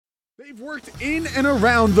They've worked in and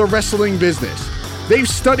around the wrestling business. They've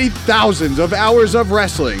studied thousands of hours of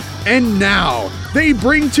wrestling, and now they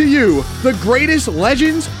bring to you the greatest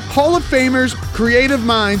legends, Hall of Famers, creative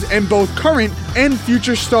minds, and both current and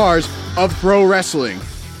future stars of pro wrestling.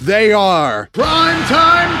 They are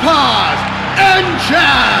Primetime Paz and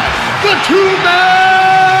Chad, the two-man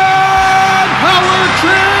power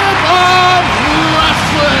trip of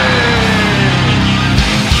wrestling.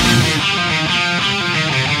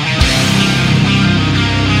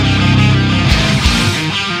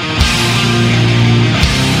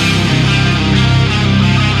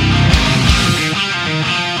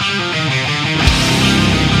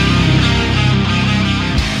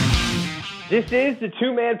 This is the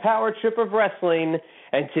two-man power trip of wrestling,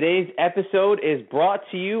 and today's episode is brought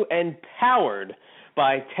to you and powered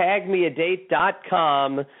by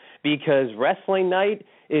TagMeADate.com, because wrestling night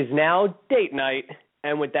is now date night.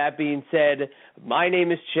 And with that being said, my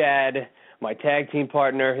name is Chad. My tag team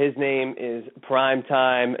partner, his name is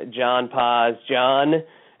Primetime John Paz. John,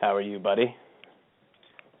 how are you, buddy?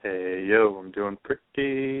 Hey, yo, I'm doing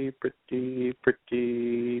pretty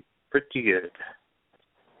good.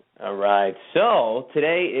 All right, so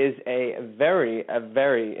today is a very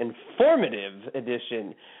informative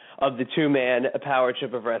edition of the two-man power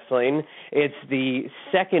trip of wrestling. It's the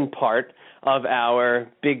second part of our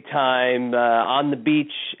big-time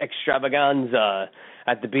on-the-beach extravaganza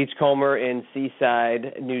at the Beachcomber in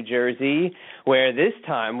Seaside, New Jersey, where this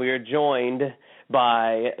time we are joined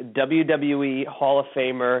by WWE Hall of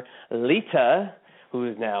Famer Lita, who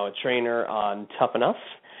is now a trainer on Tough Enough,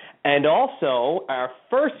 and also our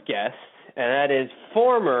first guest, and that is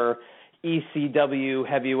former ECW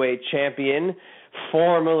heavyweight champion,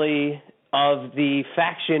 formerly of the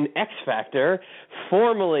faction X Factor,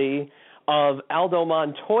 formerly of Aldo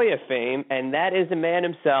Montoya fame, and that is the man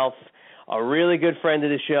himself, a really good friend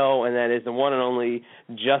of the show, and that is the one and only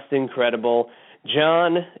Justin Credible.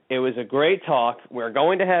 John, it was a great talk. We're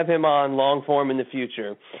going to have him on long form in the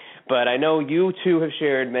future. But I know you two have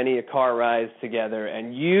shared many a car rides together,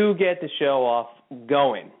 and you get the show off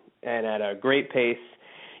going and at a great pace.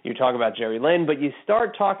 You talk about Jerry Lynn, but you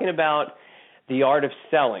start talking about the art of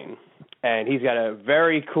selling. And he's got a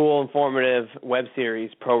very cool, informative web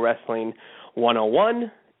series, Pro Wrestling 101,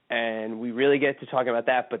 and we really get to talk about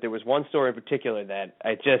that. But there was one story in particular that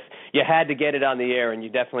you had to get it on the air, and you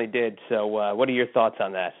definitely did. So what are your thoughts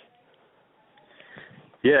on that?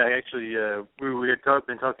 Yeah, actually, we had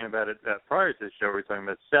been talking about it prior to the show. We were talking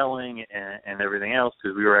about selling and everything else,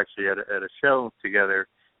 because we were actually at a show together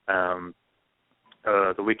the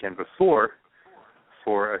weekend before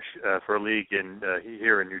for a league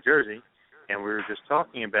here in New Jersey, and we were just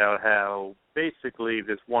talking about how basically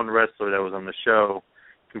this one wrestler that was on the show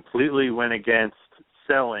completely went against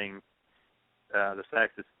selling the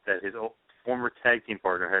fact that his former tag team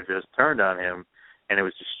partner had just turned on him. And it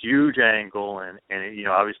was this huge angle, and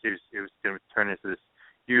obviously it was going to turn into this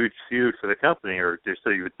huge feud for the company, or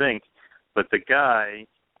so you would think. But the guy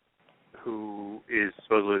who is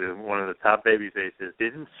supposedly one of the top baby faces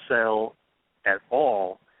didn't sell at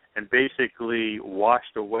all, and basically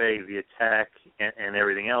washed away the attack and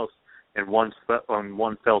everything else in one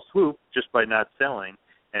fell swoop just by not selling.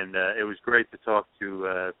 And it was great to talk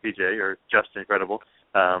to PJ, or Justin Credible,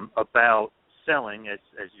 about selling, as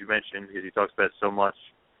you mentioned, because he talks about it so much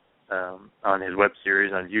on his web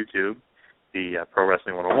series on YouTube, the Pro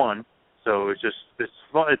Wrestling 101. So it's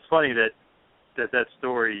funny that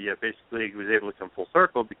story basically was able to come full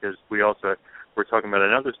circle, because we also were talking about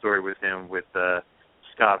another story with him with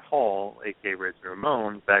Scott Hall, aka Razor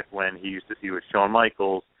Ramon, back when he used to be with Shawn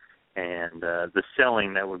Michaels, and the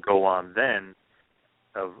selling that would go on then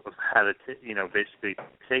of how to basically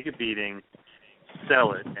take a beating,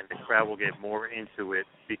 sell it, and the crowd will get more into it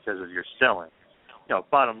because of your selling.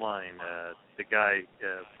 Bottom line, the guy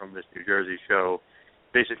from this New Jersey show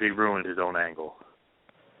basically ruined his own angle.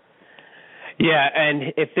 Yeah,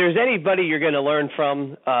 and if there's anybody you're going to learn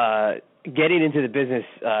from getting into the business,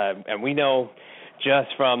 and we know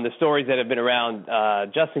just from the stories that have been around,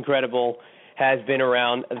 Justin Credible has been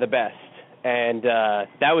around the best. And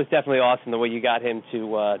that was definitely awesome, the way you got him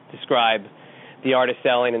to describe the art of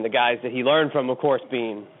selling, and the guys that he learned from, of course,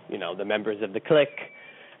 being, the members of the Clique,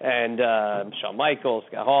 and Shawn Michaels,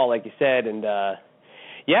 Scott Hall, like you said, and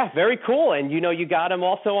very cool. And, you got him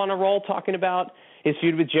also on a roll talking about his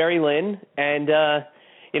feud with Jerry Lynn, and,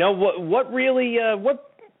 what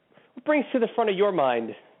brings to the front of your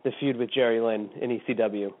mind the feud with Jerry Lynn in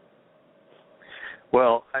ECW?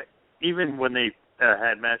 Well, even when they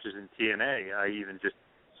had matches in TNA, I even just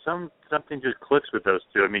something just clicks with those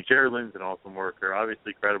two. I mean, Jerry Lynn's an awesome worker.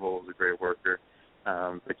 Obviously, Credible was a great worker.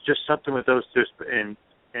 But just something with those two, and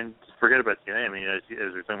forget about TNA. I mean, as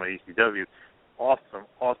we're talking about ECW,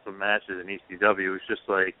 awesome matches in ECW. It's just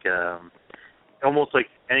like almost like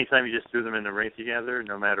anytime you just threw them in the ring together,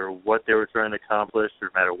 no matter what they were trying to accomplish, or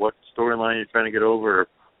no matter what storyline you're trying to get over,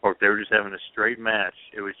 or if they were just having a straight match,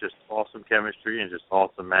 it was just awesome chemistry and just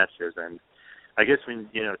awesome matches. And I guess when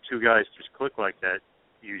two guys just click like that,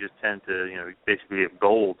 you just tend to basically have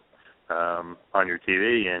gold on your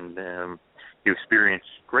TV, and you experience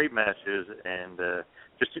great matches and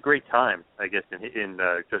just a great time, I guess, in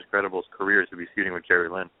Just Incredible's career to be feuding with Jerry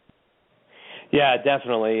Lynn. Yeah,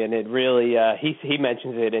 definitely, and it really he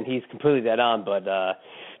mentions it, and he's completely dead on. But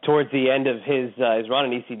towards the end of his run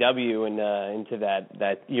in ECW and into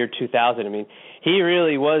that year 2000, I mean, he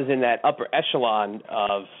really was in that upper echelon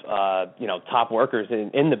of top workers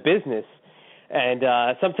in the business, and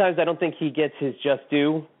sometimes I don't think he gets his just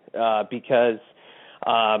due because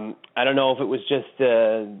I don't know if it was just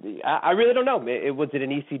I really don't know. Was it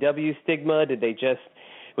an ECW stigma?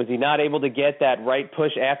 Was he not able to get that right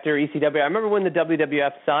push after ECW? I remember when the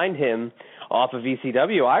WWF signed him off of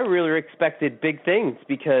ECW, I really expected big things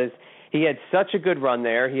because he had such a good run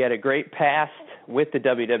there. He had a great past with the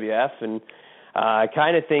WWF, and I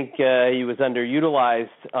kind of think he was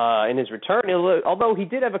underutilized in his return, although he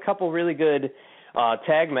did have a couple really good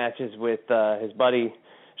tag matches with his buddy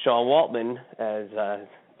Sean Waltman as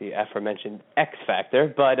the aforementioned X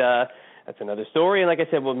Factor, but that's another story. And like I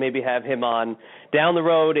said, we'll maybe have him on down the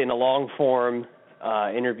road in a long-form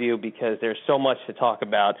interview because there's so much to talk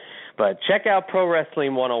about. But check out Pro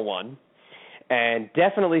Wrestling 101 and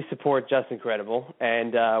definitely support Just Incredible.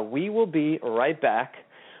 And we will be right back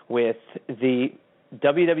with the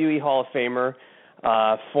WWE Hall of Famer,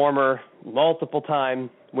 former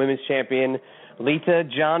multiple-time women's champion, Lita.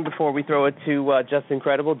 John, before we throw it to Just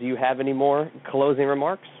Incredible, do you have any more closing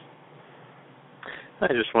remarks? I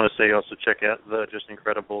just want to say also check out the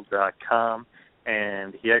justincredible.com,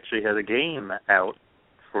 and he actually has a game out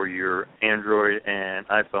for your Android and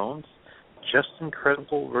iPhones, Just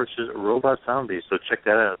Incredible versus Robot Zombies. So check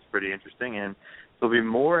that out. It's pretty interesting, and there'll be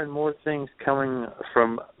more and more things coming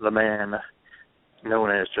from the man known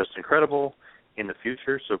as Just Incredible in the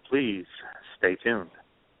future, so please stay tuned.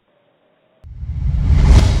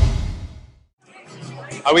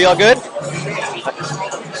 Are we all good?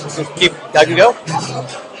 I can go?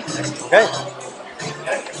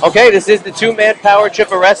 Okay, this is the two-man power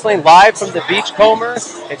trip of wrestling live from the Beachcomber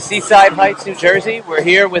in Seaside Heights, New Jersey. We're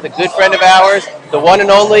here with a good friend of ours, the one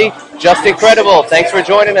and only Just Incredible. Thanks for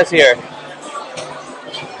joining us here.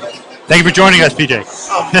 Thank you for joining us, PJ.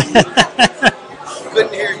 Good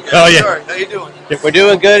to hear you. Oh, yeah. Sure. How you doing? We're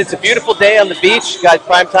doing good. It's a beautiful day on the beach. Got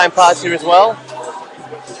Primetime Pods here as well.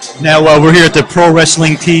 Now, we're here at the Pro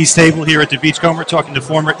Wrestling Tees table here at the Beachcomber talking to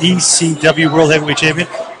former ECW World Heavyweight Champion.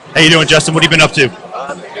 How you doing, Justin? What have you been up to?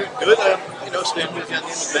 I'm doing good. Staying busy on the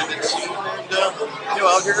independent scene and,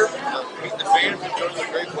 out here meeting the fans, enjoying the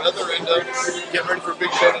great weather, and getting ready for a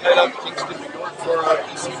big show tonight out in Kingston, New York for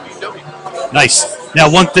ECW. Nice. Now,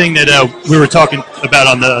 one thing that we were talking about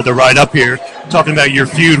on the ride up here, talking about your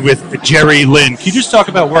feud with Jerry Lynn. Can you just talk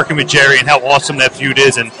about working with Jerry and how awesome that feud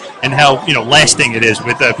is and how lasting it is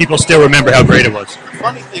with people still remember how great it was? The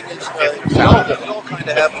funny thing is, we all kind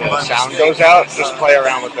of have fun. Sound goes out, just play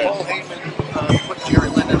around with it. Paul Heyman put Jerry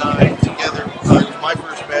Lynn and I together. It was my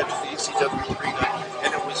first match at the ECW arena,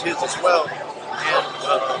 and it was his as well. And,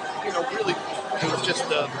 really, it was just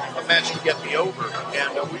a match to get me over.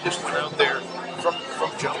 And we just went out there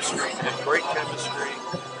from Jump Street and great chemistry,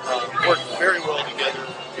 worked very well together.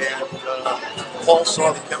 And Paul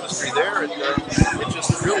saw the chemistry there, and it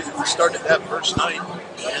just really started that first night.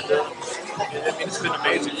 And it's been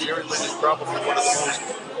amazing. Jerry Lynn is probably one of the most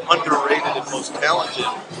underrated and most talented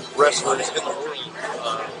wrestlers in the world.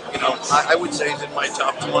 I would say he's in my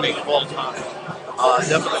top 20 of all time.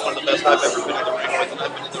 Definitely one of the best I've ever been in the ring with, and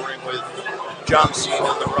I've been in the ring with John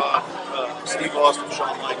Cena, The Rock, Steve Austin,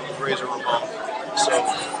 Shawn Michaels, Razor Ramon. So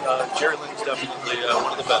Jerry Lynn's definitely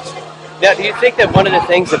one of the best. Now, do you think that one of the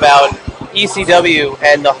things about ECW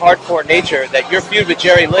and the hardcore nature that your feud with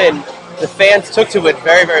Jerry Lynn, the fans took to it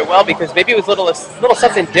very, very well because maybe it was a little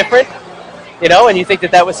something different, and you think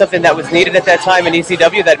that was something that was needed at that time in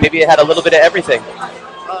ECW, that maybe it had a little bit of everything?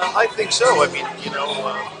 I think so. I mean,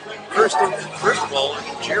 first of all,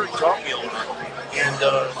 Jerry taught me a lot. And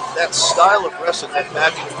that style of wrestling, that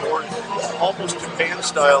back and forth, almost Japan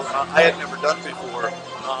style, I had never done before.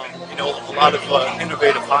 A lot of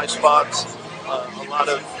innovative high spots, a lot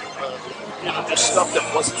of just stuff that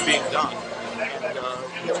wasn't being done.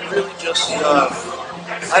 And it really just,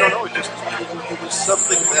 I don't know, it was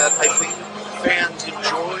something that I think fans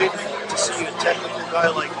enjoyed to see a technical guy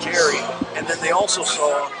like Jerry, and then they also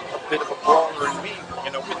saw a bit of a brawler in me,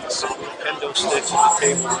 with the kendo sticks and the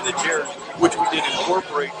table and the chairs, which we did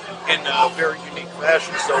incorporate in a very unique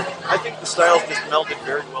fashion. So I think the styles just melded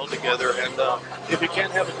very well together, and if you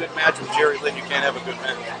can't have a good match with Jerry Lynn, you can't have a good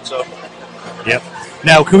match. So. Yep.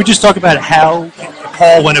 Now, can we just talk about how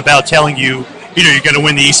Paul went about telling you, you're going to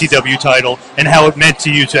win the ECW title, and how it meant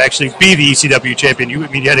to you to actually be the ECW champion? You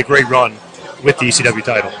had a great run with the ECW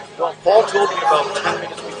title. Well, Paul told me about 10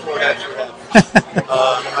 minutes before it actually happened.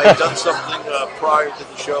 I had done something prior to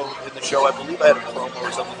the show. In the show, I believe I had a promo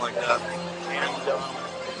or something like that, and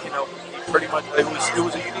pretty much it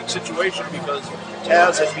was a unique situation because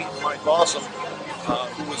Taz had beaten Mike Awesome,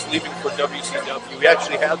 who was leaving for WCW. He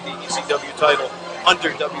actually had the ECW title under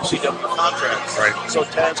WCW contract. Right. So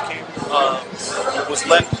Taz came, was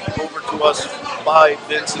lent over to us by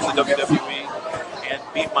Vince in the WWE and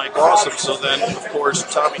beat Mike Awesome. So then, of course,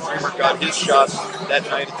 Tommy Dreamer got his shot that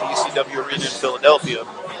night at the ECW Arena in Philadelphia.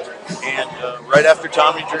 And right after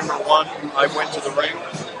Tommy Dreamer won, I went to the ring.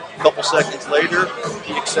 A couple seconds later,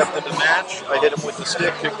 he accepted the match. I hit him with the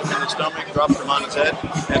stick, kicked him in the stomach, dropped him on his head,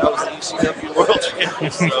 and I was the ECW World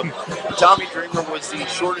Champion. So Tommy Dreamer was the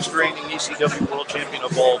shortest reigning ECW World Champion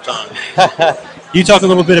of all time. You talk a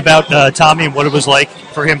little bit about Tommy and what it was like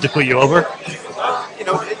for him to put you over?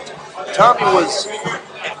 Tommy was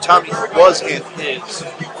and is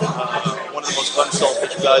one of the most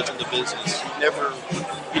unselfish guys in the business. He never,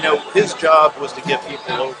 his job was to get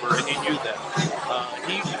people over, and he knew that.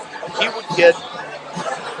 He would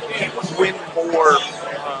win more,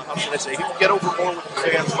 he would get over more with the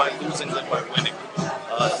fans by losing than by winning.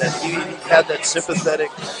 That he had that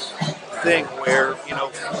sympathetic thing where,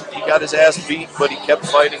 he got his ass beat, but he kept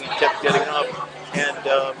fighting, he kept getting up. And,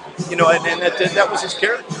 and that was his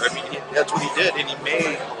character. I mean, that's what he did, and he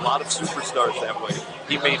made a lot of superstars that way.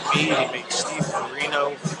 He made me, he made Steve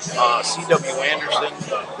Marino, C.W. Anderson.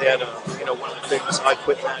 They had, one of the famous I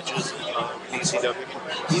Quit matches in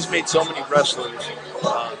ECW. He's made so many wrestlers,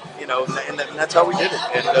 and that's how we did it.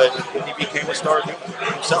 And he became a star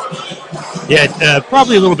himself. Yeah,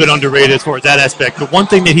 probably a little bit underrated as far as that aspect. But one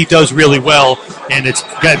thing that he does really well, and it's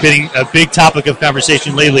been a big topic of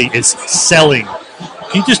conversation lately, is selling.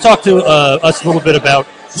 Can you just talk to us a little bit about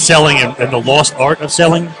selling and the lost art of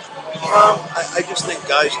selling? I just think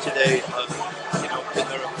guys today, in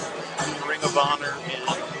the Ring of Honor and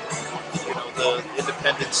the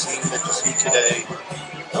independent scene that you see today,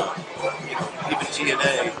 even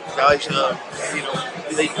TNA, guys,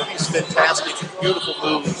 they do these fantastic, beautiful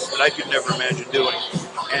moves that I could never imagine doing,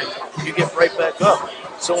 and you get right back up.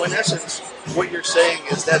 So in essence, what you're saying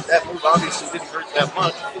is that move obviously didn't hurt that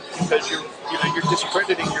much because you're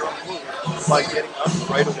discrediting your own move by getting up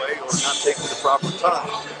right away or not taking the proper time.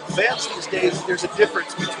 Fans these days, there's a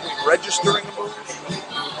difference between registering a move,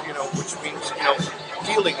 which means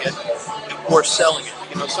feeling it, or selling it.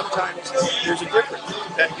 Sometimes there's a difference.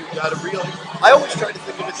 That you've got a real. I always try to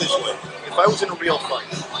think of it this way: if I was in a real fight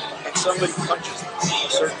and somebody punches me a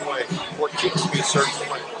certain way or kicks me a certain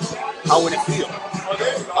way, how would it feel?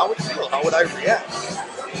 How would it feel? How would I react?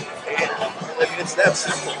 And it's that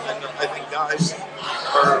simple. And I think guys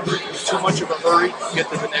are in too much of a hurry to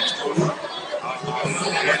get to the next move.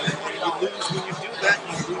 And you lose when you do that.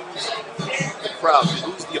 You lose the crowd.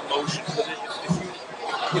 You lose the emotion.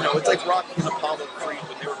 But it's like Rocky and Apollo Creed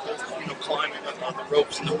when they were both, climbing on the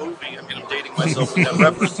ropes in the movie. I mean, I'm dating myself with that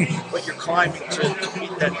reference. But you're climbing to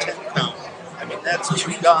meet that 10 count. I mean, that's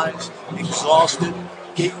two guys exhausted,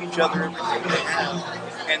 gave each other everything they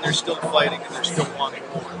have, and they're still fighting and they're still wanting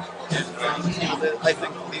more. And I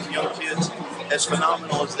think these young kids, as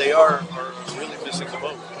phenomenal as they are really missing the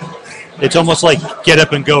boat. It's almost like get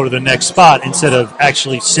up and go to the next spot instead of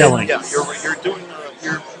actually selling. Yeah, you're doing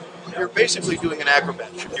you're basically doing an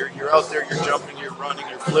acrobat. You're out there, you're jumping, you're running,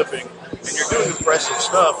 you're flipping, and you're doing impressive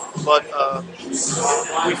stuff. But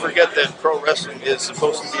we forget that pro wrestling is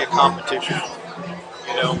supposed to be a competition.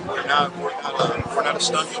 We're not a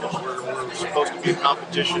stunt show. We're supposed to be a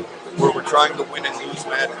competition where we're trying to win and lose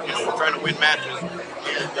matches. We're trying to win matches,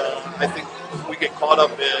 and I think we get caught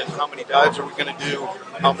up in how many dives are we going to do,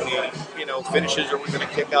 how many finishes are we going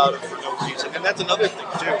to kick out of for no reason, and that's another thing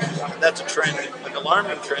too. That's a trend, an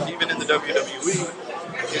alarming trend, even in the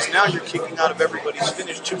WWE, is now you're kicking out of everybody's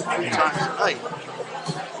finish 2-3 times a night.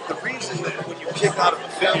 The reason that when you kick out of a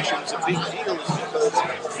finish it's a big deal is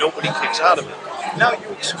because nobody kicks out of it. Now you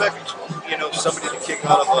expect, somebody to kick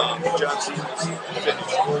out of John Cena's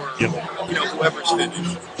finish or, whoever's finish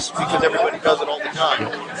because everybody does it all the time.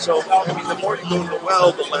 So, the more you go to the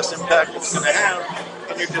well, the less impact it's going to have.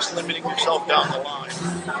 And you're just limiting yourself down the line,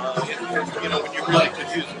 when you really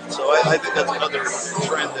could use it. So I think that's another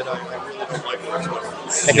trend that I really don't like.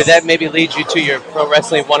 And could that maybe lead you to your Pro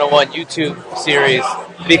Wrestling 101 YouTube series?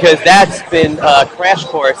 Because that's been a crash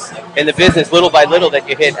course in the business, little by little, that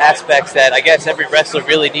you hit aspects that I guess every wrestler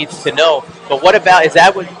really needs to know. But what about,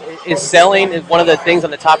 is selling one of the things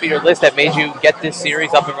on the top of your list that made you get this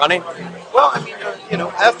series up and running? Well, I mean,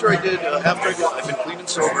 after I've been clean and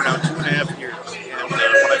sober now 2.5 years, and when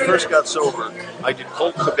I first got sober, I did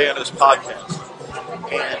Colt Cabana's podcast,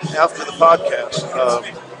 and after the podcast,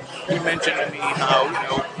 he mentioned to me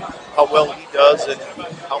how well he does and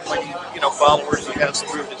how many followers he has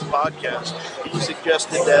through his podcast. He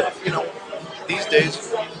suggested that these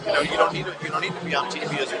days you don't need to be on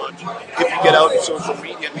TV as much if you get out in social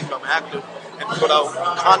media and become active and put out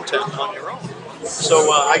content on your own.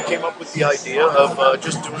 So I came up with the idea of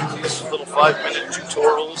just doing these little 5-minute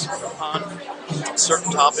tutorials on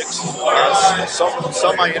certain topics.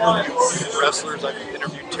 Some I interviewed wrestlers. I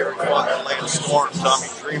interviewed Terry Funk, Lance Storm, Tommy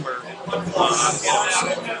Dreamer,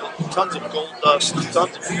 tons of Gold Dust,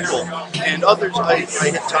 tons of people, and others I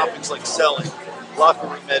hit topics like selling, locker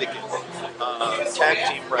room etiquette, tag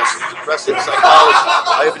team wrestling psychology.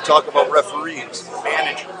 I even talk about referees,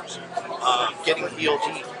 managers, getting heel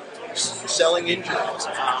heat, selling injuries,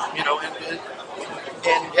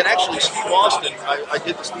 and actually Steve Austin, I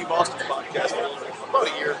did the Steve Austin podcast about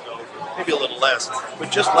a year ago, maybe a little less, but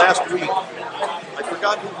just last week, I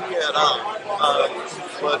forgot who he had on,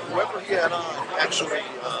 but whoever he had on actually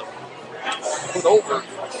put over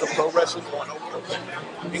the Pro Wrestling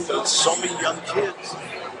 101 because so many young kids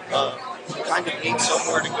kind of need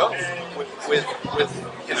somewhere to go with because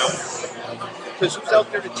who's out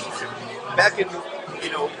there to teach them? Back in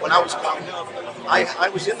when I was coming up, I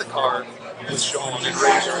was in the car with Sean and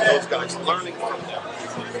Razor and those guys, learning from them.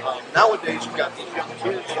 Nowadays, you've got these young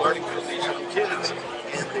kids learning from these young kids,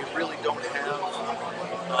 and they really don't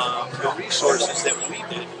have the resources that we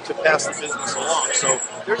did to pass the business along. So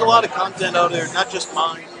there's a lot of content out there, not just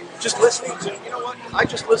mine. Just listening to, I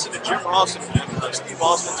just listened to Jim Ross and Steve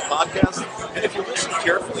Austin's podcast, and if you listen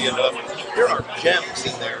carefully enough, there are gems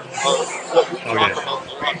in there of what we talk about in the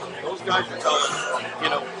locker room. Those guys are telling,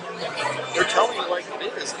 they're telling you like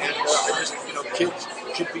it is, and I just, kids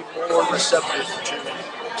should be more receptive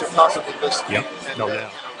to possibly listening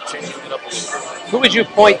and changing it up a little bit. Who would you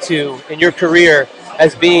point to in your career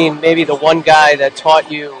as being maybe the one guy that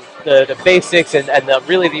taught you the basics and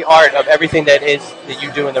really the art of everything that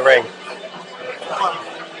you do in the ring?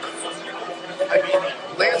 I mean,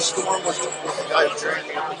 Lance Storm was the guy who trained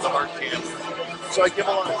me up at the hard camp, so I give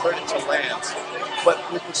a lot of credit to Lance. But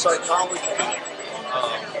with the psychology,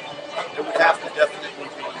 it would have to definitely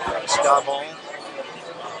be Scott Hall.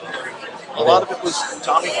 A lot of it was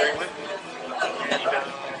Tommy Dreamer, and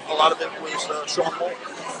a lot of it was Sean Moore.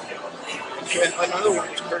 And another one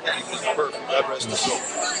was Kurt Angle, God rest his soul.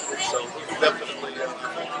 So definitely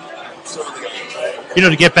some of the guys.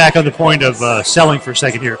 To get back on the point of selling for a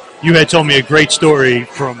second here, you had told me a great story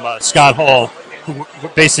from Scott Hall, who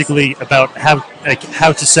basically about how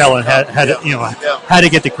to sell and how to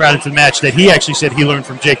get the crowd into the match. That he actually said he learned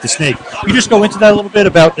from Jake the Snake. Can you just go into that a little bit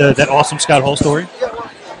about that awesome Scott Hall story? Yeah, well,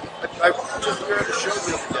 I just here at the show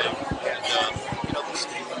the other day, and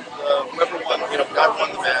whoever won, guy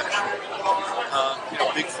won the match.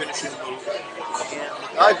 Big finishing move. And the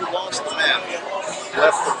guy who lost the match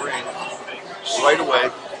left the ring right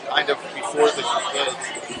away, kind of before the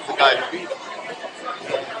guy who beat him.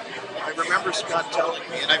 I remember Scott telling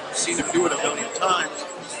me, and I've seen him do it a million times,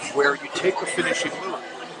 where you take a finishing move,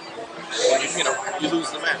 and you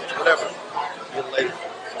lose the match, whatever. You lay,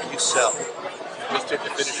 you sell. You just take the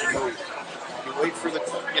finishing move. You wait for the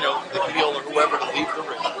heel or whoever to leave the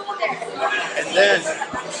ring. And then,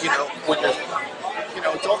 when you're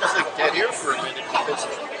it's almost like dead air for a minute because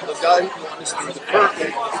the guy who won is through the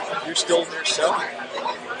curtain, you're still there selling.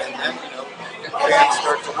 And then, fans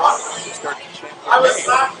start to run, you start to chant your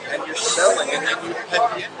name, and you're selling. And then at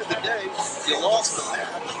the end of the day, you lost the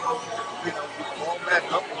match. You fall back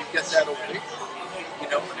up and you get that ovation.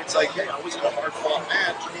 And it's like, hey, I was in a hard-fought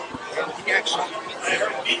match, and he actually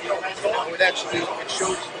beat me.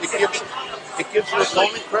 It gives your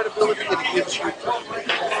opponent credibility, and it gives you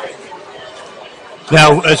credibility.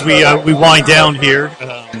 Now, as we wind down here,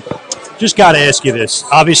 just got to ask you this.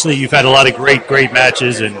 Obviously, you've had a lot of great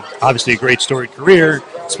matches and obviously a great storied career,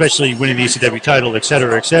 especially winning the ECW title, et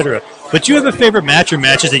cetera, et cetera. But do you have a favorite match or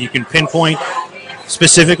matches that you can pinpoint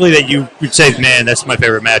specifically that you would say, man, that's my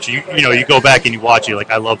favorite match? You go back and you watch it,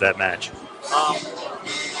 like, I love that match.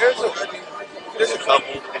 There's a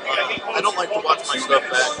couple. I don't like to watch my stuff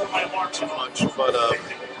back too much, but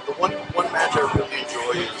the one match I really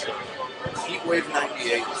enjoy is Heat Wave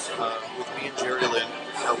 '98 with me and Jerry Lynn.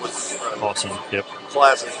 That was awesome. Yep.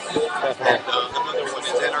 Classic. And another one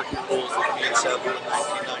is Anarchy Bulls with me and Sabu in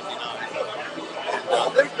 1999.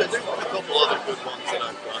 And there's been a couple other good ones that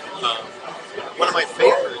I've done. One of my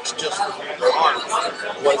favorites, just for the arm,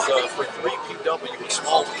 was for 3PW, a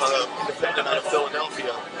small independent out of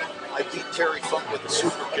Philadelphia. I beat Terry Funk with a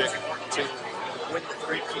super kick to win the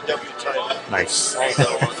 3PW title. Nice. So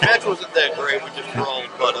the match wasn't that great, we just brawled,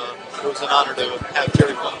 but it was an honor to have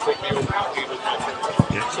Terry Funk take me over and compete with my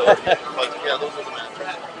favorite. Yeah. So, but yeah, those are the matches.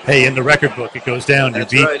 Hey, in the record book, it goes down.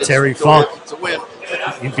 That's You beat right. Terry Funk. It's a win.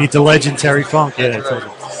 You beat the legend Terry Funk. Yeah, That's right.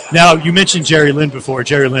 Now, you mentioned Jerry Lynn before.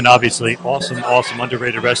 Jerry Lynn, obviously, awesome,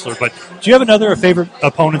 underrated wrestler. But do you have another favorite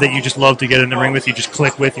opponent that you just love to get in the ring with, you just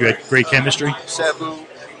click with, you had great chemistry? Sabu,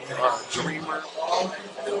 Dreamer,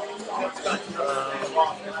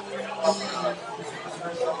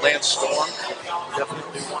 Lance Storm,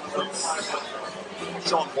 definitely one of them.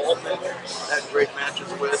 Sean Waltman, had great matches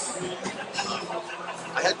with.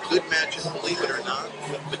 I had good matches, believe it or not,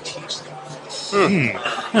 with Batista.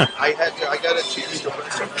 I got a chance to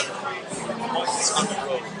wrestle him months on the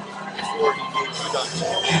road before he debuted on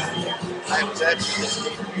TV. I was actually his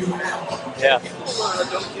debut match. Yeah. People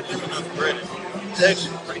don't give him enough credit. He's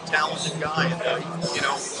actually a pretty talented guy, and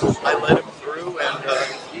I led him through, and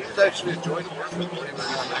he was actually a joy to work with. Believe it or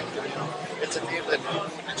not, it's a name that people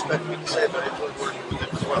wouldn't expect me to say, but I enjoyed working with him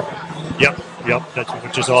as well. Yep,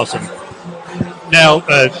 which is awesome. Now,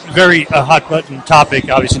 very hot button topic,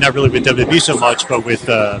 obviously not really with WWE so much, but with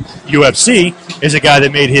UFC, is a guy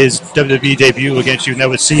that made his WWE debut against you, and that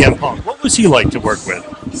was CM Punk. What was he like to work with?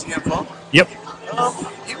 CM Punk? Yep.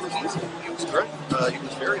 He was easy. He was great. He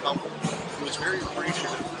was very humble. He was very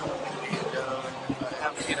appreciative.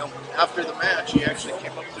 And, after the match, he actually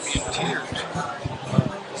came up to me in tears.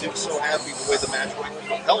 Because he was so happy the way the match went. It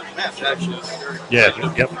was a hell of a match, actually. It was a very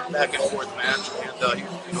back and forth match. And,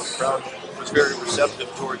 the crowd was very receptive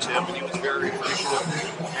towards him, and he was very appreciative.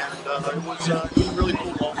 And it was a really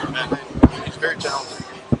cool moment, man. He's very talented.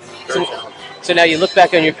 Very talented. So now you look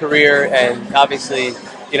back on your career, and obviously,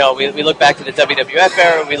 we look back to the WWF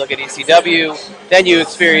era, we look at ECW, then you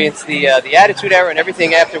experience the Attitude Era and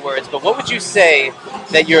everything afterwards. But what would you say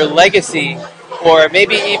that your legacy, or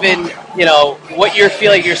maybe even, what you feel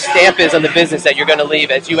like your stamp is on the business that you're going to leave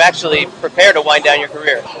as you actually prepare to wind down your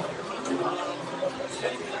career?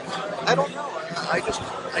 I don't know. I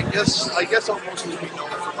guess I'll mostly be known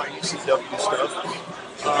for my ECW stuff.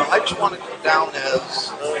 I just want to go down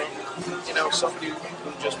as, somebody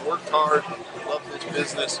who just worked hard, loved his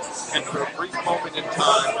business, and for a brief moment in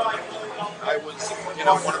time, I was,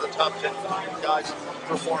 one of the top 10 guys,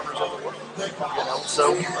 performers of the world.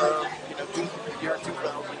 So, the year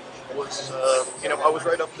 2000 was, I was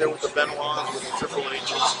right up there with the Benoits, with the Triple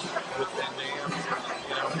H's, with Van Dam.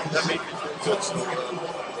 That made me feel good. So,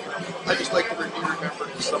 I just like to be remembered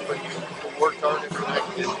as somebody who worked hard every night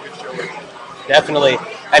and did a good show. Definitely.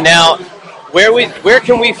 And now, where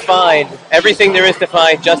can we find everything there is to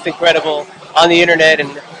find Just Incredible on the internet,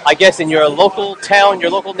 and I guess in your local town,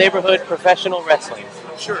 your local neighborhood, professional wrestling?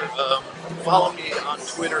 Sure. Follow me on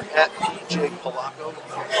Twitter at PJ Polaco,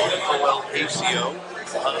 POLACO.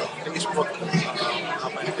 Facebook,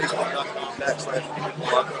 on my Facebook.com/PJ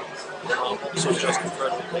Polaco. Also Just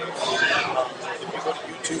Incredible page. If you go to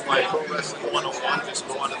YouTube, my Pro Wrestling 101, just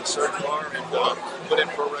go onto the search bar and put in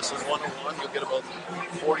Pro Wrestling 101. You'll get about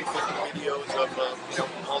 40, 50 videos of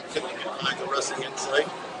all different kinds of wrestling insight.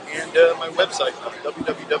 And my website,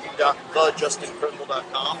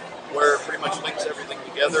 www.thejustincredible.com, where it pretty much links everything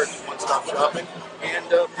together. It's one-stop shopping.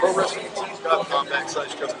 And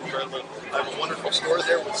ProWrestlingTees.com/JustIncredible. I have a wonderful store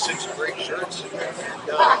there with 6 great shirts. And, go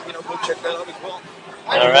check that out as well.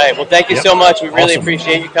 All right. Well, thank you so much. We really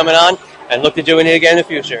appreciate you coming on, and look to doing it again in the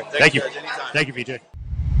future. Thank you. Guys, anytime. Thank you, VJ.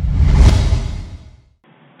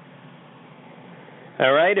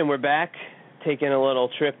 All right, and we're back, taking a little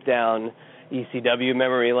trip down ECW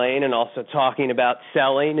memory lane and also talking about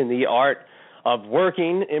selling and the art of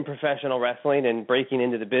working in professional wrestling and breaking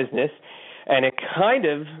into the business. And it kind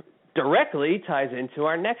of directly ties into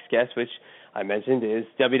our next guest, which I mentioned is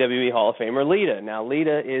WWE Hall of Famer Lita. Now,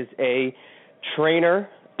 Lita is a trainer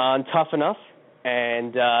on Tough Enough,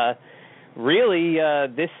 and really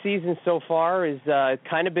this season so far is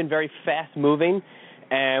kind of been very fast-moving.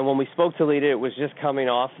 And when we spoke to Lita, it was just coming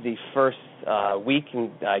off the first week,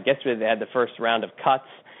 and I guess they had the first round of cuts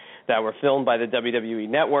that were filmed by the WWE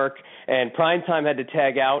Network, and Primetime had to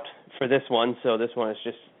tag out for this one, so this one is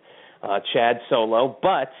just Chad solo.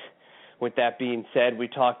 But with that being said, we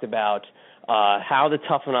talked about how the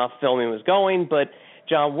Tough Enough filming was going. But,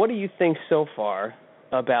 John, what do you think so far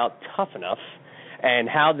about Tough Enough and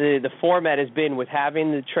how the format has been with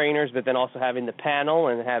having the trainers but then also having the panel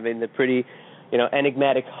and having the pretty,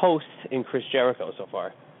 enigmatic host in Chris Jericho so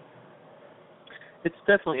far? It's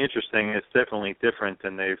definitely interesting. It's definitely different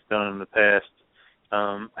than they've done in the past.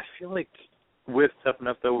 I feel like with Tough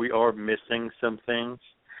Enough, though, we are missing some things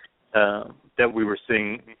that we were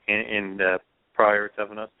seeing in prior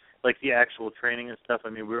Tough Enough, like the actual training and stuff. I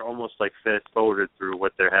mean, we're almost like fast-forwarded through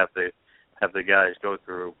what they have the guys go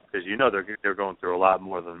through, because they're going through a lot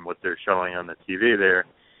more than what they're showing on the TV there.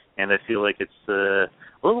 And I feel like it's a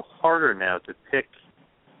little harder now to pick,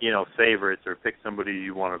 favorites or pick somebody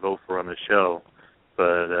you want to vote for on the show.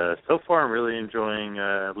 But so far, I'm really enjoying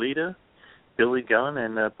Lita, Billy Gunn,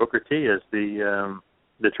 and Booker T as the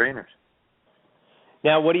trainers.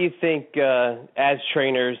 Now, what do you think as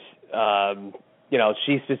trainers?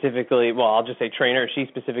 She specifically, I'll just say trainer, she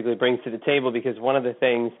specifically brings to the table, because one of the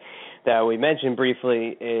things that we mentioned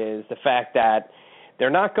briefly is the fact that they're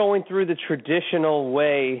not going through the traditional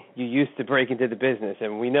way you used to break into the business.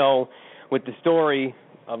 And we know with the story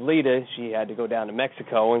of Lita, she had to go down to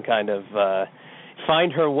Mexico and kind of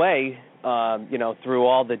find her way, through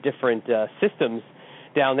all the different systems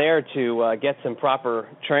down there to get some proper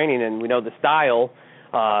training. And we know the style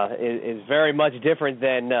is very much different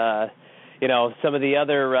than, some of the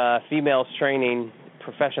other females training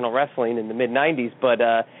professional wrestling in the mid-'90s. But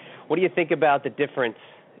what do you think about the difference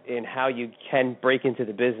in how you can break into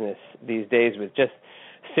the business these days with just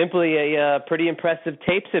simply a pretty impressive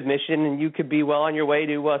tape submission, and you could be well on your way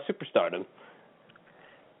to superstardom?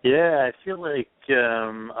 Yeah, I feel like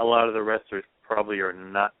a lot of the wrestlers probably are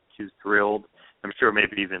not too thrilled. I'm sure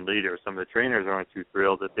maybe even Lita or some of the trainers aren't too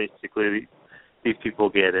thrilled that basically these people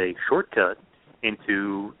get a shortcut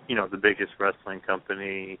into, the biggest wrestling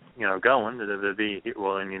company, going, the WWE,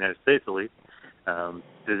 well, in the United States at least. The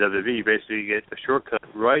WWE, basically get a shortcut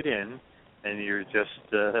right in, and you're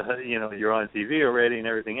just, you're on TV already and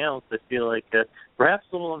everything else. I feel like perhaps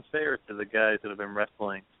a little unfair to the guys that have been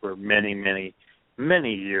wrestling for many, many,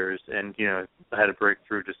 many years and, had a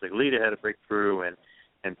breakthrough, just like Lita had a breakthrough,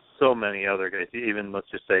 and so many other guys, even, let's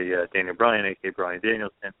just say, Daniel Bryan, a.k.a. Bryan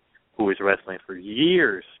Danielson, who was wrestling for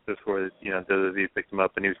years before, WWE picked him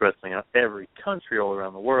up, and he was wrestling out every country all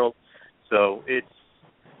around the world. So it's,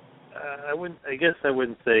 I wouldn't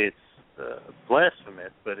say it's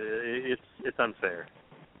blasphemous, but it's unfair.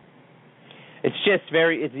 It's just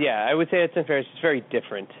I would say it's unfair. It's just very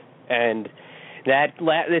different, and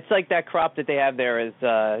it's like that crop that they have there is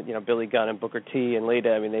Billy Gunn and Booker T and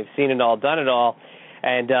Lita. I mean, they've seen it all, done it all,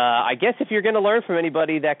 and I guess if you're going to learn from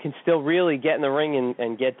anybody that can still really get in the ring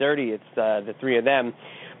and get dirty, it's the three of them.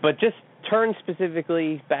 But just turn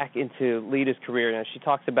specifically back into Lita's career. Now, she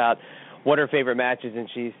talks about what her favorite matches, and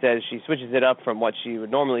she says she switches it up from what she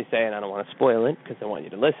would normally say, and I don't want to spoil it because I want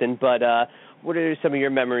you to listen, but what are some of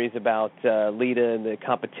your memories about Lita and the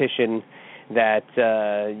competition that,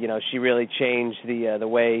 she really changed the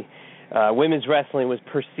way women's wrestling was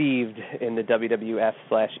perceived in the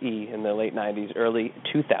WWF/E in the late 90s, early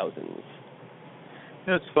 2000s?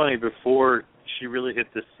 It's funny, before she really hit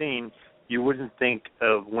the scene, you wouldn't think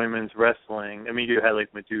of women's wrestling. I mean, you had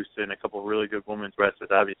like Medusa and a couple of really good women's wrestlers.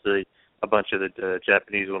 Obviously, a bunch of the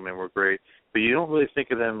Japanese women were great, but you don't really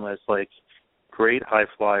think of them as like great high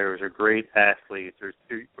flyers or great athletes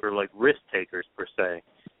or like risk takers per se.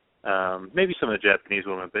 Maybe some of the Japanese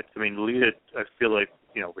women, but I mean, Lita, I feel like,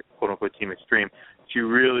 with quote unquote Team Extreme, she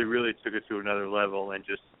really, really took it to another level and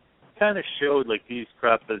just kind of showed like these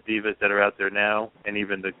crop of divas that are out there now, and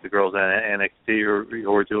even the girls at NXT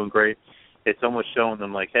who are doing great. It's almost showing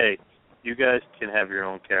them like, hey, you guys can have your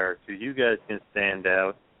own character. You guys can stand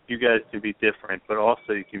out. You guys can be different, but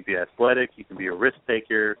also you can be athletic. You can be a risk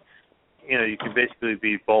taker. You can basically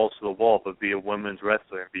be balls to the wall, but be a women's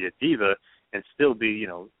wrestler and be a diva and still be,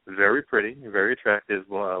 very pretty, very attractive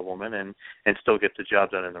woman and still get the job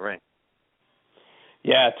done in the ring.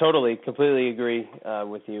 Yeah, totally. Completely agree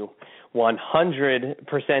with you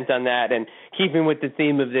 100% on that. And keeping with the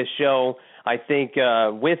theme of this show, I think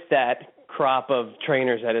with that crop of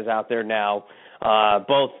trainers that is out there now,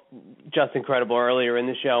 both just incredible earlier in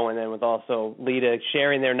the show and then with also Lita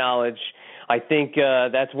sharing their knowledge, I think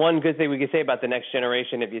that's one good thing we can say about the next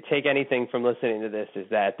generation. If you take anything from listening to this, is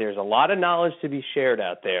that there's a lot of knowledge to be shared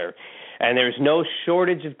out there, and there's no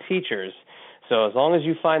shortage of teachers. So as long as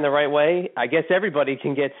you find the right way, I guess everybody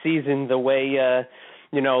can get seasoned the way,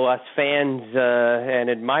 us fans and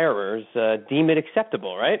admirers deem it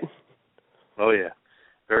acceptable, right? Oh, yeah.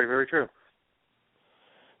 Very, very true.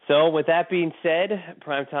 So with that being said,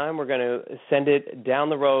 Primetime, we're going to send it down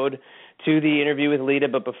the road to the interview with Lita.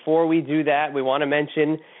 But before we do that, we want to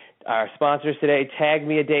mention our sponsors today,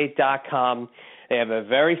 tagmeadate.com. They have a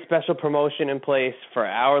very special promotion in place for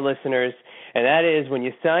our listeners, and that is when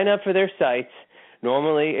you sign up for their site,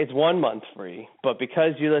 normally it's 1 month free. But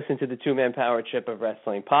because you listen to the Two-Man Power Trip of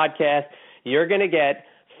Wrestling podcast, you're going to get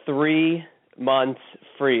 3 months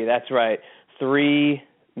free. That's right, 3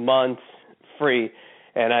 months free.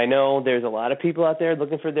 And I know there's a lot of people out there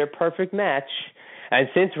looking for their perfect match. And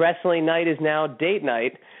since wrestling night is now date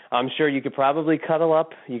night, I'm sure you could probably cuddle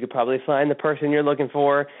up. You could probably find the person you're looking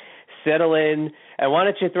for, settle in. And why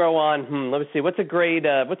don't you throw on, let's see, what's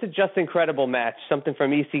a Just Incredible match? Something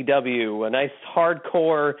from ECW, a nice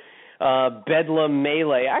hardcore Bedlam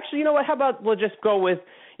melee. Actually, you know what? How about we'll just go with,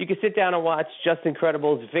 you can sit down and watch Just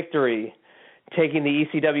Incredible's victory, taking the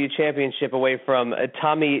ECW championship away from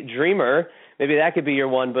Tommy Dreamer. Maybe that could be your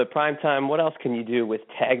one, but Primetime, what else can you do with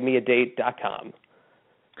tagmeadate.com?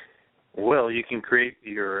 Well, you can create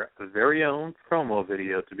your very own promo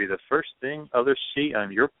video to be the first thing others see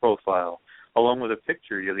on your profile. Along with a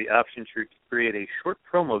picture, you have the option to create a short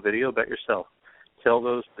promo video about yourself. Tell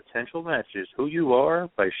those potential matches who you are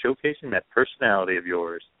by showcasing that personality of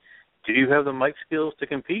yours. Do you have the mic skills to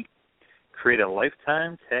compete? Create a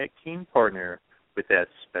lifetime tag team partner with that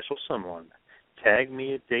special someone.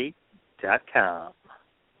 Tagmeadate.com.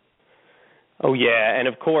 Oh, yeah, and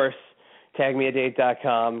of course,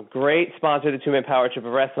 tagmeadate.com. Great sponsor of the Two-Man Power Trip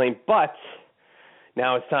of Wrestling, but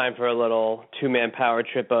now it's time for a little Two-Man Power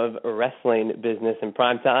Trip of Wrestling business in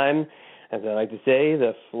Primetime. As I like to say,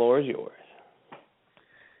 the floor is yours.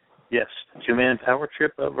 Yes, Two-Man Power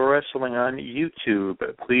Trip of Wrestling on YouTube.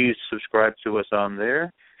 Please subscribe to us on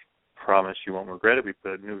there. Promise you won't regret it. We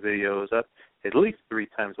put new videos up at least 3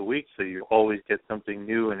 times a week, so you always get something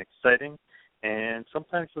new and exciting. And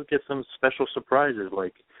sometimes you'll get some special surprises,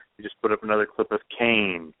 like we just put up another clip of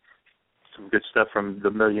Kane, some good stuff from the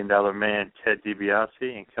 $1 Million Man, Ted DiBiase,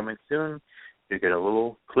 and coming soon, you get a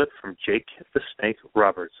little clip from Jake the Snake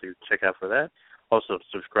Roberts, so you check out for that. Also,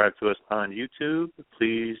 subscribe to us on YouTube,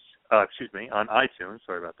 please, on iTunes,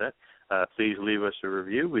 sorry about that. Please leave us a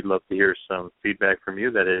review. We'd love to hear some feedback from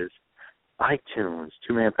you. That is iTunes,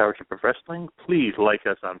 Two-Man Power Trip of Wrestling. Please like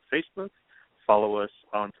us on Facebook. Follow us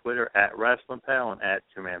on Twitter at WrestlingPal and at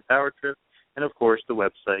Two-Man Power Trip. And, of course, the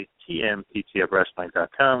website,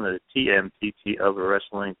 tmptofwrestling.com. That is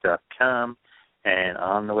tmptofwrestling.com. And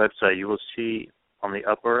on the website, you will see on the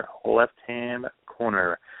upper left-hand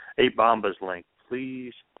corner a Bombas link.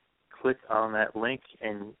 Please click on that link,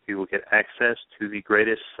 and you will get access to the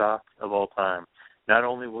greatest sock of all time. Not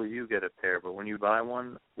only will you get a pair, but when you buy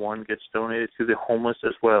one, one gets donated to the homeless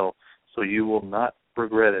as well. So you will not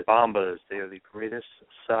regret it. Bombas, they are the greatest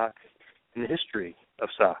sock in the history of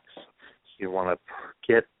socks. So you want to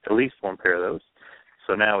get at least one pair of those.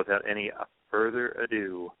 So now, without any further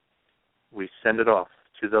ado, we send it off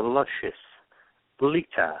to the luscious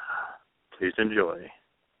Lita. Please enjoy.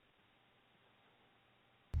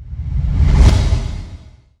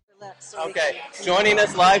 Okay, joining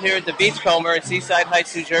us live here at the Beachcomber in Seaside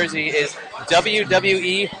Heights, New Jersey is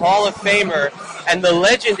WWE Hall of Famer and the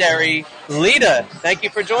legendary Lita. Thank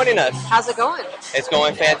you for joining us. How's it going? It's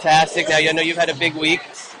going fantastic. Now, I know you've had a big week.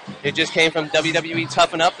 It just came from WWE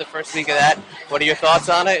Toughen Up, the first week of that. What are your thoughts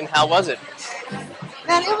on it, and how was it?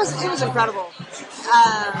 Man, it was incredible.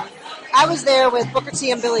 I was there with Booker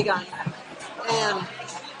T and Billy Gunn. And,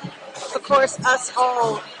 of course, us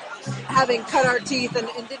all having cut our teeth and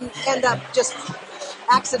didn't end up just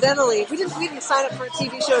accidentally. We didn't sign up for a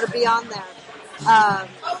TV show to be on there.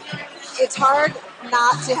 It's hard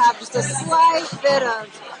not to have just a slight bit of,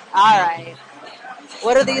 all right,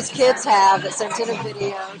 what do these kids have that sent in a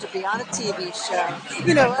video to be on a TV show?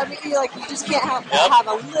 You know, I mean, you just can't have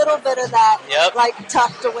a little bit of that,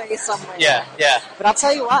 tucked away somewhere. Yeah. But I'll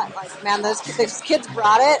tell you what, man, those kids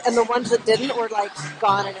brought it, and the ones that didn't were,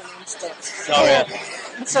 gone in an instant. Oh, yeah.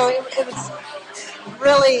 And so it was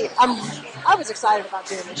really, I was excited about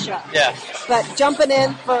doing this show. Yeah. But jumping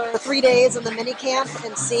in for 3 days in the mini camp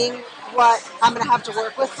and seeing what I'm going to have to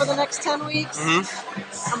work with for the next 10 weeks,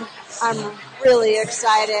 I'm really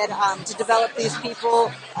excited to develop these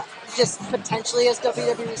people just potentially as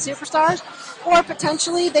WWE superstars, or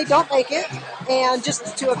potentially they don't make it, and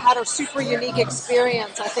just to have had a super unique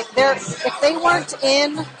experience. I think if they weren't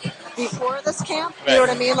in before this camp, you know what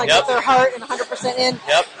I mean? With their heart and 100% in,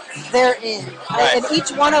 they're in. Right. And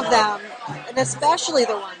each one of them, and especially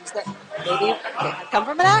the ones that maybe come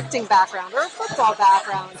from an acting background or a football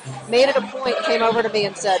background, made it a point, came over to me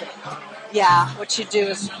and said, yeah, what you do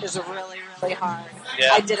is really, really really hard.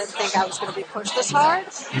 Yeah. I didn't think I was going to be pushed this hard,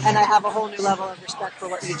 and I have a whole new level of respect for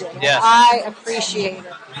what you did. And Yeah. I appreciated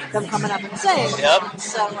them coming up and saying Yep. that.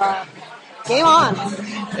 So, game on.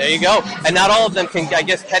 There you go. And not all of them can, I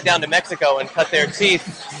guess, head down to Mexico and cut their teeth,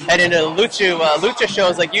 head into lucha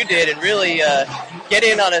shows like you did, and really get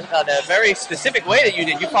in on a very specific way that you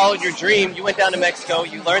did. You followed your dream. You went down to Mexico.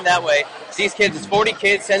 You learned that way. These kids, it's 40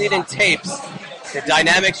 kids sending in tapes. The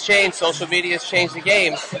dynamics change. Social media has changed the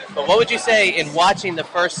game. But what would you say in watching the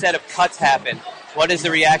first set of cuts happen? What is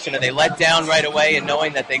the reaction? Are they let down right away and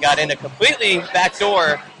knowing that they got in a completely back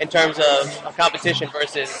door in terms of a competition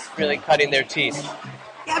versus really cutting their teeth?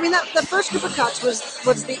 Yeah, I mean, the first group of cuts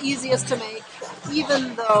was the easiest to make,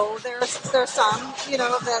 even though there's some,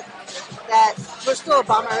 that were still a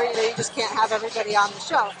bummer. You just can't have everybody on the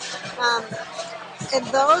show. And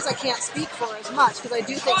those I can't speak for as much, because I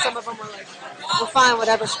do think some of them were like, well, fine,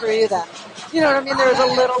 whatever, screw you then. You know what I mean? There was a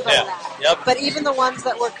little bit of that. Yep. But even the ones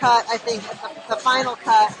that were cut, I think the final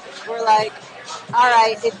cut were like, all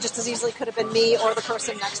right, it just as easily could have been me or the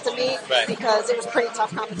person next to me, Right. because it was pretty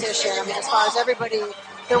tough competition. I mean, as far as everybody,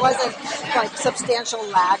 there wasn't like substantial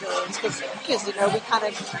laggards, because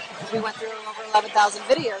we went through over 11,000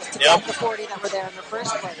 videos to Yep. get the 40 that were there in the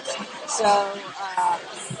first place. So,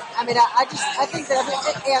 I mean, I think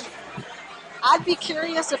that, and I'd be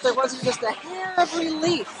curious if there wasn't just a hair of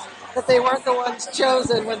relief that they weren't the ones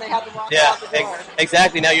chosen when they had to walk out the door.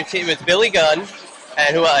 Exactly. Now your team is Billy Gunn,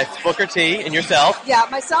 and who else? Booker T, and yourself. Yeah,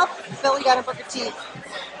 myself, Billy Gunn, and Booker T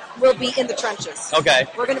will be in the trenches. Okay.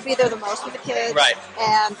 We're going to be there the most with the kids. Right.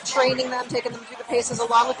 And training them, taking them through the paces,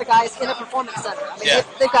 along with the guys in a performance center. I mean, Yeah.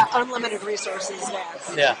 they've got unlimited resources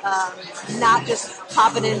there. Yeah. Not just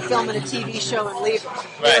popping in, filming a TV show and leaving. You know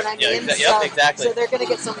Right. what I Yeah, mean? yep, exactly. So they're going to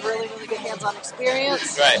get some really, really good hands-on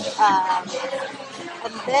experience. Right.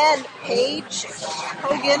 And then Paige,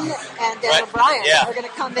 Hogan, and Daniel Right. Bryan Yeah. are going to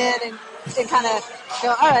come in and kind of go,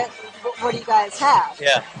 all right, what do you guys have?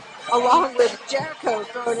 Yeah. Along with Jericho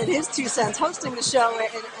throwing in his 2 cents, hosting the show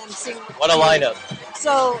and seeing. What a lineup.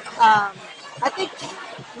 So I think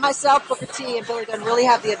myself, Booker T, and Billy Gunn really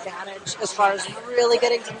have the advantage as far as really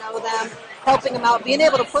getting to know them, helping them out, being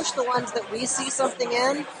able to push the ones that we see something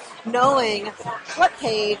in, knowing what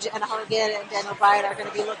Paige and Hogan and Daniel Bryan are going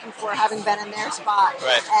to be looking for, having been in their spot.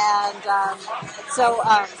 Right. And so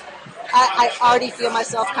I already feel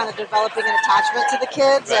myself kind of developing an attachment to the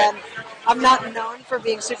kids, Right. and I'm not known for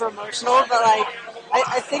being super emotional, but like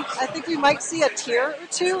I think we might see a tear or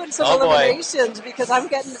two in some Oh, boy. eliminations, because I'm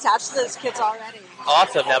getting attached to those kids already.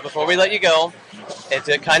 Awesome. Now, before we let you go, it's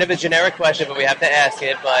a kind of a generic question, but we have to ask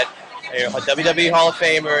it. But you're a WWE Hall of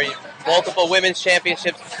Famer, multiple women's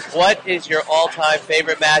championships. What is your all-time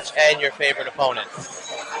favorite match and your favorite opponent?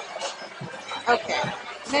 Okay,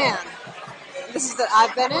 man, this is that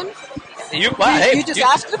I've been in. You just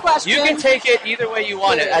asked the question. You can take it either way you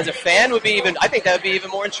want it. As a fan, I think that would be even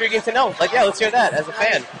more intriguing to know. Like, yeah, let's hear that as a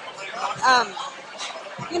fan.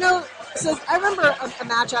 So I remember a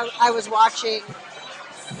match I was watching.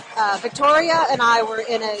 Victoria and I were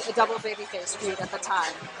in a double babyface feud at the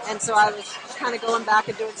time, and so I was kind of going back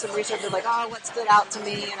and doing some research of like, what stood out to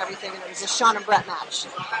me and everything, and it was a Shawn and Brett match.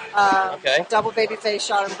 Okay. Double babyface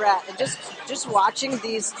Shawn and Brett, and just watching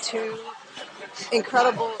these two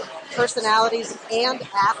incredible personalities and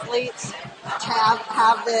athletes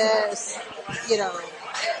have this,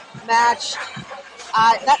 match.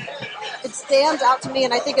 It stands out to me,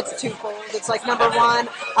 and I think it's twofold. It's like, number one,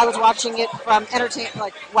 I was watching it from entertainment,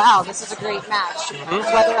 like, wow, this is a great match. Mm-hmm.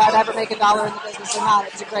 Whether I'd ever make $1 in the business or not,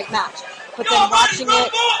 it's a great match. But then watching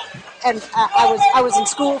it, and I was in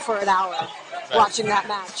school for an hour watching that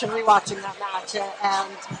match and rewatching that match, and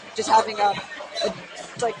just having a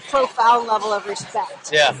profound level of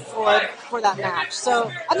respect for that match.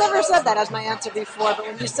 So I've never said that as my answer before, but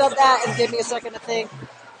when you said that and gave me a second to think,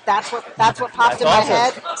 that's what popped in my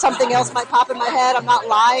head. Something else might pop in my head. I'm not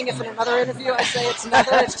lying if in another interview I say it's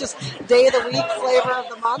another. It's just day of the week, flavor of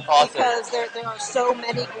the month, because there are so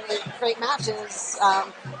many great matches.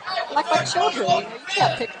 Like children, you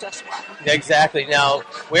can't pick just one. Exactly. Now,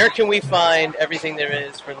 where can we find everything there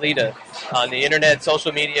is for Lita? On the internet,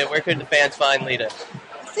 social media, where could the fans find Lita?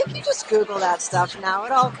 I think you just Google that stuff now.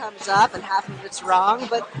 It all comes up, and half of it's wrong,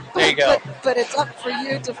 but there you go. But it's up for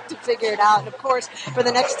you to figure it out. And of course, for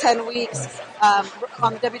the next 10 weeks, on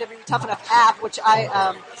the WWE Tough Enough app, which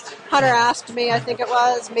Hunter asked me, I think it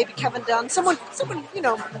was, maybe Kevin Dunn, someone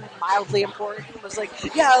mildly important was like,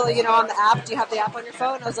 on the app, do you have the app on your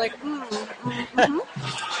phone? I was like, mm-hmm.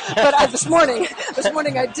 But this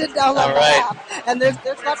morning I did download the app, and there's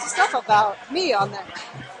lots of stuff about me on there.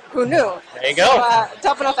 Who knew? There you go. So,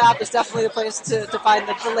 Tough Enough app is definitely the place to find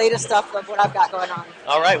the latest stuff of what I've got going on.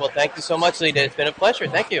 All right. Well, thank you so much, Lita. It's been a pleasure.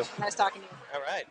 Thank you. Nice talking to you. All right.